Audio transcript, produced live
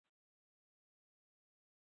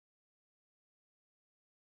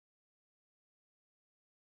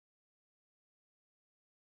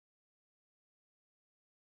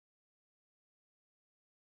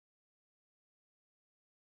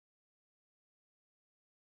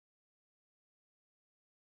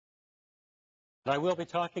I will be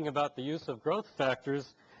talking about the use of growth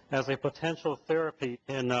factors as a potential therapy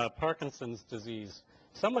in Parkinson's disease.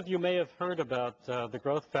 Some of you may have heard about the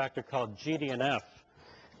growth factor called GDNF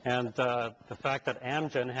and the fact that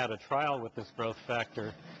Amgen had a trial with this growth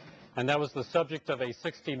factor, and that was the subject of a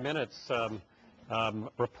 60 Minutes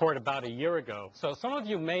report about a year ago. So some of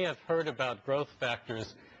you may have heard about growth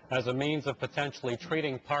factors as a means of potentially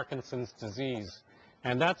treating Parkinson's disease,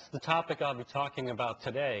 and that's the topic I'll be talking about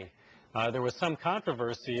today. There was some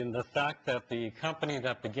controversy in the fact that the company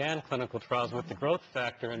that began clinical trials with the growth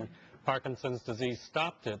factor in Parkinson's disease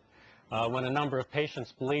stopped it when a number of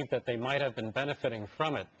patients believed that they might have been benefiting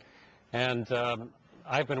from it. And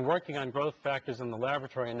I've been working on growth factors in the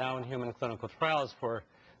laboratory and now in human clinical trials for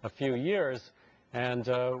a few years, and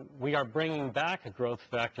we are bringing back growth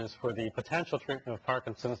factors for the potential treatment of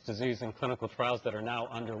Parkinson's disease in clinical trials that are now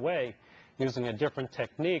underway, using a different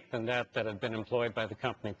technique than that had been employed by the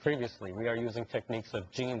company previously. We are using techniques of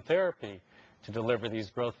gene therapy to deliver these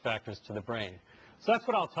growth factors to the brain. So that's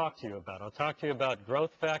what I'll talk to you about. I'll talk to you about growth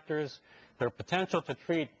factors, their potential to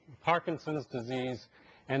treat Parkinson's disease,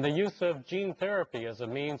 and the use of gene therapy as a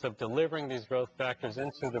means of delivering these growth factors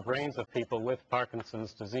into the brains of people with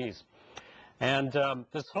Parkinson's disease. And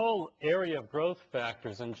this whole area of growth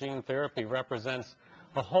factors and gene therapy represents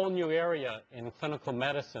a whole new area in clinical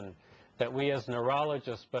medicine that we as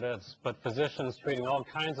neurologists, but physicians treating all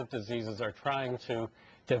kinds of diseases are trying to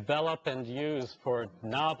develop and use for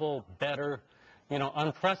novel, better,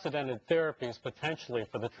 unprecedented therapies potentially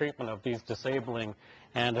for the treatment of these disabling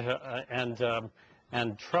and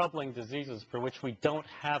troubling diseases for which we don't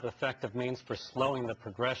have effective means for slowing the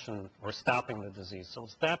progression or stopping the disease. So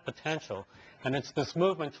it's that potential, and it's this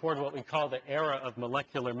movement toward what we call the era of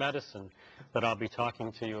molecular medicine that I'll be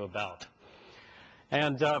talking to you about.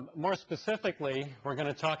 And more specifically, we're going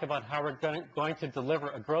to talk about how we're going to deliver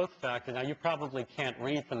a growth factor. Now, you probably can't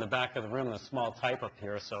read from the back of the room, the small type up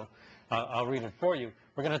here, so I'll read it for you.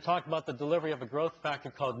 We're going to talk about the delivery of a growth factor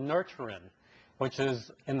called nurturin, which is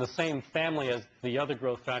in the same family as the other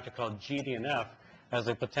growth factor called GDNF, as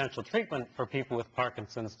a potential treatment for people with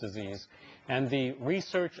Parkinson's disease. And the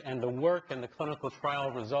research and the work and the clinical trial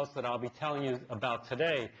results that I'll be telling you about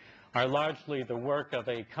today are largely the work of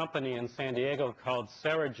a company in San Diego called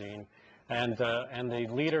Serogene, and the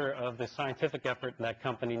leader of the scientific effort in that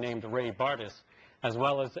company named Ray Bartis, as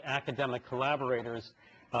well as academic collaborators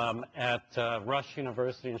at Rush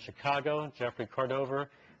University in Chicago, Jeffrey Cordover,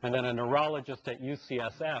 and then a neurologist at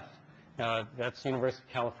UCSF, that's University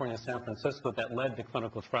of California, San Francisco, that led the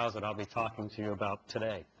clinical trials that I'll be talking to you about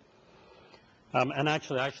today. And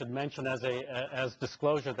actually, I should mention as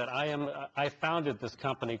disclosure that I founded this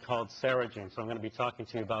company called Serogene, so I'm going to be talking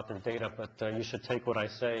to you about their data, but you should take what I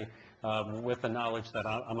say with the knowledge that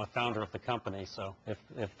I'm a founder of the company. So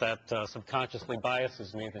if that subconsciously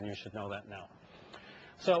biases me, then you should know that now.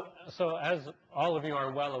 So as all of you are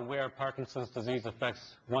well aware, Parkinson's disease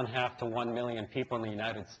affects 1/2 to 1 million people in the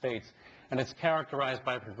United States, and it's characterized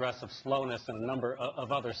by progressive slowness and a number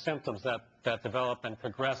of other symptoms that develop and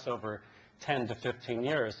progress over 10 to 15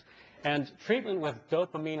 years. And treatment with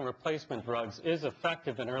dopamine replacement drugs is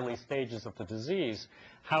effective in early stages of the disease.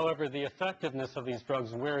 However, the effectiveness of these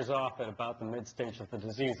drugs wears off at about the mid-stage of the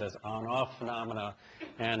disease as on-off phenomena,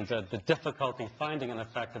 and the difficulty finding an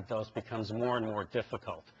effective dose becomes more and more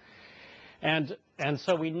difficult. And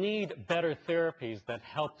so we need better therapies that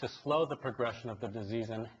help to slow the progression of the disease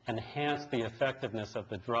and enhance the effectiveness of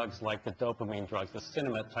the drugs like the dopamine drugs, the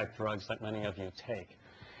Sinemet-type drugs that many of you take.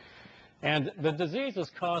 And the disease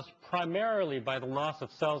is caused primarily by the loss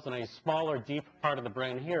of cells in a smaller, deep part of the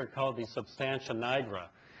brain here called the substantia nigra.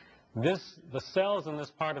 The cells in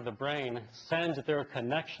this part of the brain send their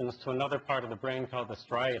connections to another part of the brain called the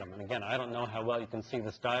striatum. And again, I don't know how well you can see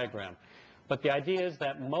this diagram, but the idea is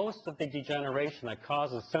that most of the degeneration that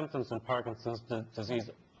causes symptoms in Parkinson's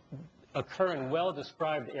disease occur in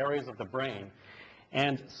well-described areas of the brain,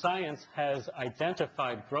 and science has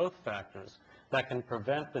identified growth factors that can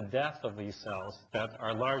prevent the death of these cells that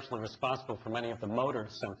are largely responsible for many of the motor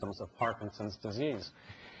symptoms of Parkinson's disease.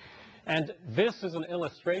 And this is an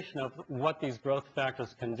illustration of what these growth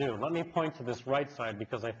factors can do. Let me point to this right side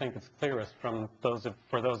because I think it's clearest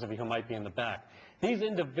for those of you who might be in the back. These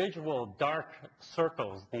individual dark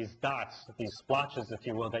circles, these dots, these splotches, if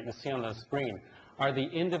you will, that you see on the screen, are the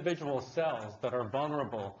individual cells that are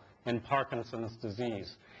vulnerable in Parkinson's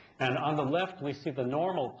disease. And on the left, we see the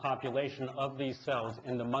normal population of these cells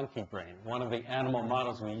in the monkey brain, one of the animal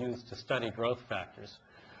models we use to study growth factors.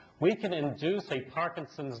 We can induce a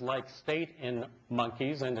Parkinson's-like state in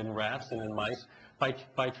monkeys and in rats and in mice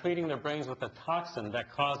by treating their brains with a toxin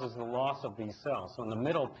that causes the loss of these cells. So in the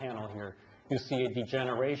middle panel here, you see a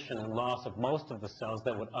degeneration and loss of most of the cells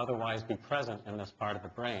that would otherwise be present in this part of the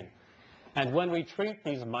brain. And when we treat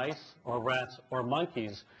these mice or rats or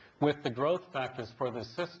monkeys with the growth factors for this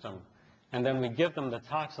system, and then we give them the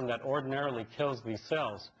toxin that ordinarily kills these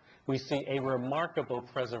cells, we see a remarkable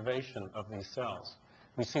preservation of these cells.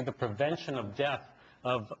 We see the prevention of death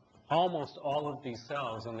of almost all of these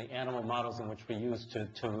cells in the animal models in which we use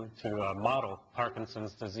to model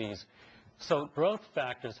Parkinson's disease. So growth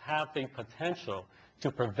factors have the potential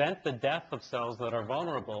to prevent the death of cells that are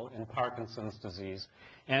vulnerable in Parkinson's disease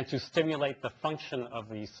and to stimulate the function of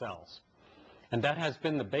these cells. And that has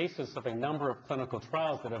been the basis of a number of clinical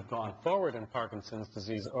trials that have gone forward in Parkinson's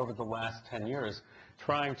disease over the last 10 years,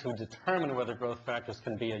 trying to determine whether growth factors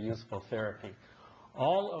can be a useful therapy.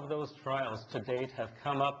 All of those trials to date have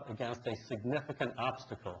come up against a significant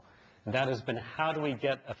obstacle, and that has been how do we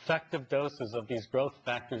get effective doses of these growth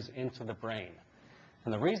factors into the brain.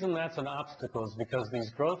 And the reason that's an obstacle is because these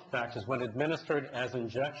growth factors, when administered as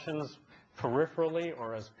injections peripherally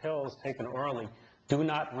or as pills taken orally, do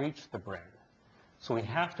not reach the brain. So we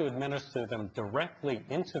have to administer them directly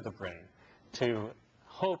into the brain to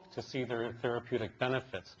hope to see their therapeutic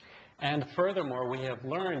benefits. And furthermore, we have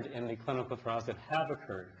learned in the clinical trials that have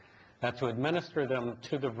occurred that to administer them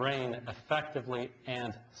to the brain effectively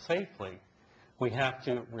and safely, we have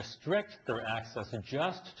to restrict their access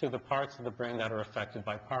just to the parts of the brain that are affected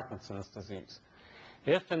by Parkinson's disease.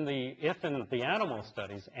 If in the animal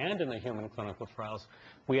studies and in the human clinical trials,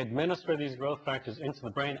 we administer these growth factors into the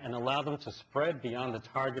brain and allow them to spread beyond the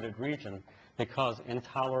targeted region, they cause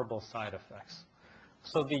intolerable side effects.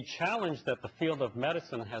 So the challenge that the field of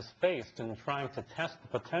medicine has faced in trying to test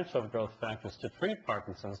the potential of growth factors to treat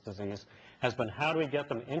Parkinson's disease has been how do we get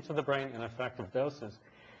them into the brain in effective doses,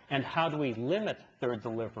 and how do we limit their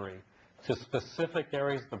delivery to specific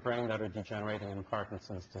areas of the brain that are degenerating in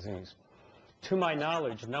Parkinson's disease. To my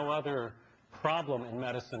knowledge, no other problem in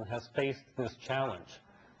medicine has faced this challenge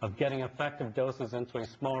of getting effective doses into a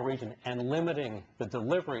small region and limiting the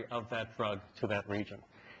delivery of that drug to that region.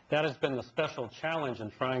 That has been the special challenge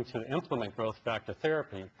in trying to implement growth factor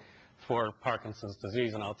therapy for Parkinson's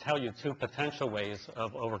disease, and I'll tell you two potential ways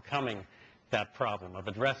of overcoming that problem, of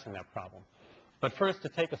addressing that problem. But first, to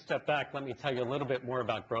take a step back, let me tell you a little bit more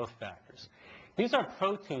about growth factors. These are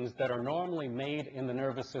proteins that are normally made in the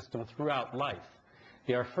nervous system throughout life.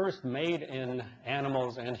 They are first made in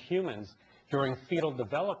animals and humans during fetal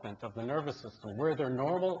development of the nervous system, where their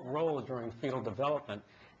normal role during fetal development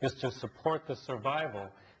is to support the survival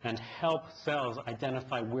and help cells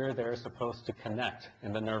identify where they're supposed to connect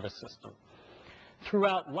in the nervous system.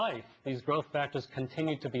 Throughout life, these growth factors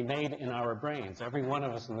continue to be made in our brains. Every one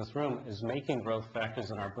of us in this room is making growth factors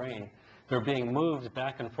in our brain. They're being moved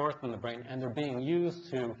back and forth in the brain, and they're being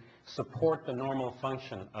used to support the normal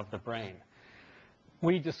function of the brain.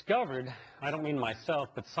 We discovered, I don't mean myself,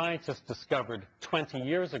 but scientists discovered 20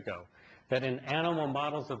 years ago that in animal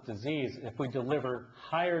models of disease, if we deliver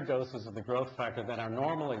higher doses of the growth factor that are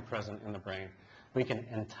normally present in the brain, we can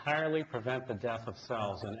entirely prevent the death of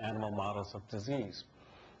cells in animal models of disease.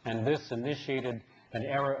 And this initiated an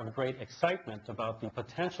era of great excitement about the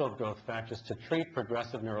potential of growth factors to treat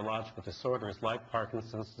progressive neurological disorders like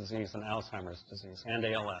Parkinson's disease and Alzheimer's disease and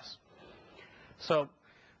ALS. So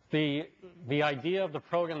the idea of the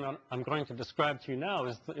program that I'm going to describe to you now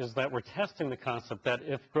is that we're testing the concept that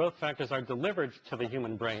if growth factors are delivered to the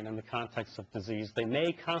human brain in the context of disease, they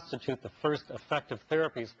may constitute the first effective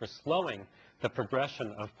therapies for slowing the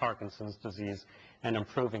progression of Parkinson's disease and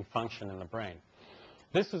improving function in the brain.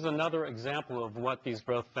 This is another example of what these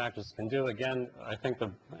growth factors can do. Again, I think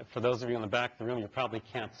for those of you in the back of the room, you probably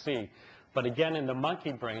can't see. But again, in the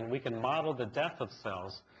monkey brain, we can model the death of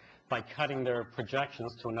cells by cutting their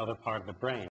projections to another part of the brain.